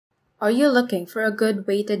Are you looking for a good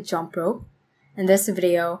weighted jump rope? In this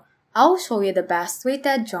video, I'll show you the best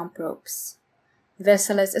weighted jump ropes. This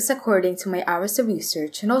list is according to my hours of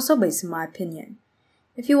research and also based on my opinion.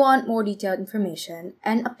 If you want more detailed information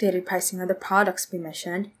and updated pricing of the products we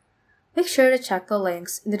mentioned, make sure to check the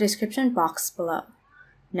links in the description box below.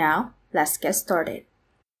 Now, let's get started.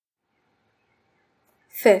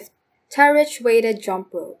 Fifth, Terrich weighted jump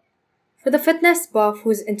rope. For the fitness buff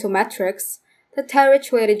who's into metrics, the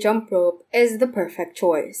Terrich weighted jump rope is the perfect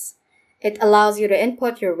choice. It allows you to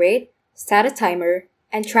input your weight, set a timer,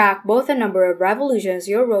 and track both the number of revolutions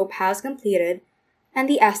your rope has completed and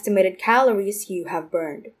the estimated calories you have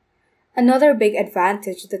burned. Another big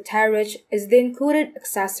advantage of the Terrich is the included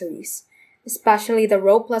accessories, especially the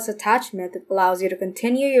ropeless attachment that allows you to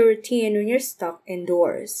continue your routine when you're stuck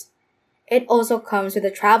indoors. It also comes with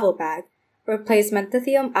a travel bag, replacement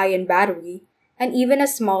lithium-ion battery, and even a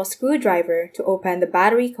small screwdriver to open the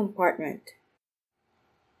battery compartment.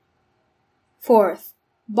 Fourth,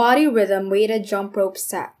 Body Rhythm Weighted Jump Rope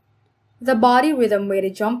Set. The Body Rhythm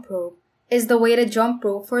Weighted Jump Rope is the weighted jump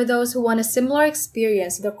rope for those who want a similar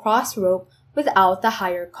experience to the Crossrope without the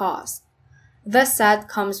higher cost. The set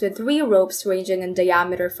comes with 3 ropes ranging in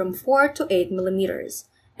diameter from 4 to 8 millimeters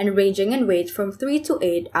and ranging in weight from 3 to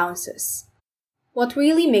 8 ounces. What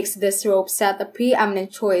really makes this rope set a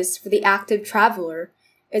preeminent choice for the active traveler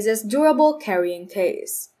is its durable carrying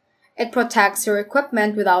case. It protects your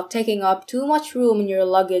equipment without taking up too much room in your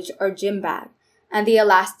luggage or gym bag, and the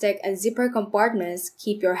elastic and zipper compartments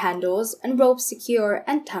keep your handles and rope secure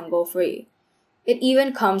and tangle-free. It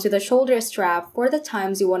even comes with a shoulder strap for the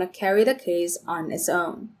times you want to carry the case on its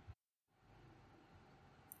own.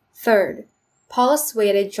 Third, Pulse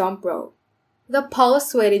Weighted Jump Rope. The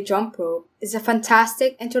Pulse Weighted Jump Rope is a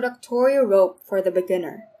fantastic introductory rope for the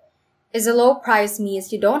beginner. Its low price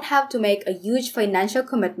means you don't have to make a huge financial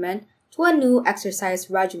commitment to a new exercise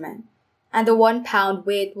regimen, and the 1-pound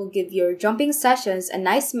weight will give your jumping sessions a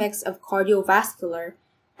nice mix of cardiovascular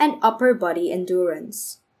and upper body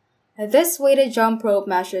endurance. This weighted jump rope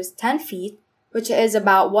measures 10 feet, which is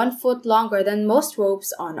about 1 foot longer than most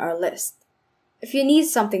ropes on our list. If you need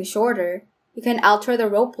something shorter, you can alter the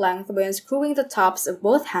rope length by unscrewing the tops of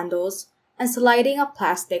both handles and sliding a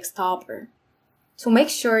plastic stopper. To make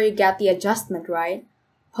sure you get the adjustment right,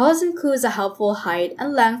 Pulse includes a helpful height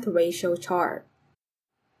and length ratio chart.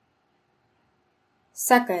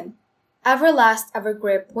 Second, Everlast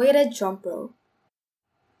EverGrip Weighted Jump Rope.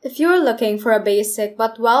 If you're looking for a basic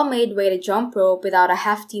but well-made weighted jump rope without a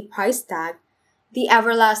hefty price tag, the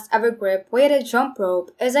Everlast EverGrip Weighted Jump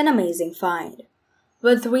Rope is an amazing find.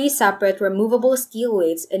 With 3 separate removable steel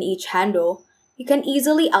weights in each handle, you can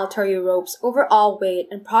easily alter your rope's overall weight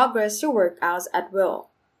and progress your workouts at will.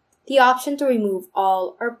 The option to remove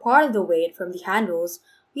all or part of the weight from the handles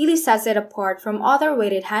really sets it apart from other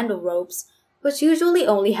weighted handle ropes, which usually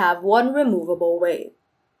only have 1 removable weight.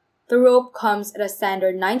 The rope comes at a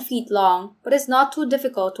standard 9 feet long, but is not too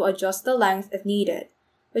difficult to adjust the length if needed,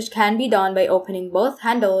 which can be done by opening both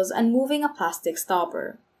handles and moving a plastic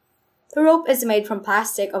stopper. The rope is made from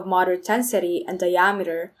plastic of moderate density and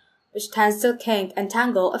diameter, which tends to kink and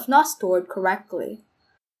tangle if not stored correctly.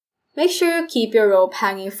 Make sure you keep your rope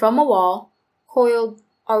hanging from a wall, coiled,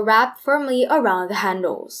 or wrapped firmly around the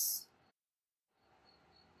handles.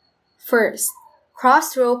 First,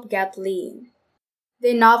 Crossrope Get Lean.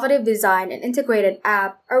 The innovative design and integrated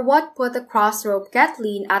app are what put the Crossrope Get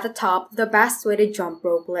Lean at the top of the best weighted jump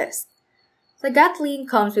rope list. The Get Lean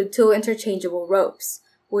comes with 2 interchangeable ropes,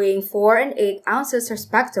 weighing 4 and 8 ounces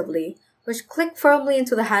respectively, which click firmly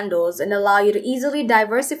into the handles and allow you to easily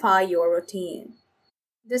diversify your routine.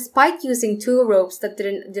 Despite using 2 ropes that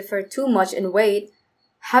didn't differ too much in weight,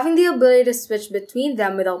 having the ability to switch between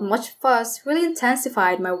them without much fuss really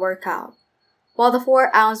intensified my workout. While the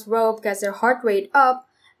 4-ounce rope gets your heart rate up,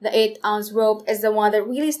 the 8-ounce rope is the one that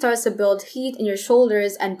really starts to build heat in your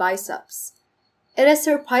shoulders and biceps. It is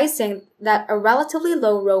surprising that a relatively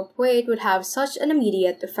low rope weight would have such an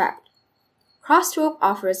immediate effect. Crossrope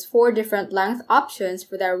offers 4 different length options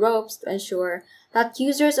for their ropes to ensure that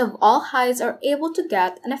users of all heights are able to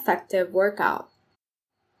get an effective workout.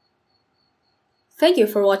 Thank you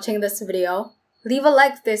for watching this video. Leave a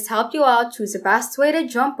like if this helped you out choose the best weighted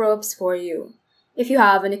jump ropes for you. If you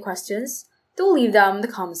have any questions, do leave them in the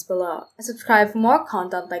comments below and subscribe for more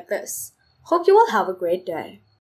content like this. Hope you will have a great day.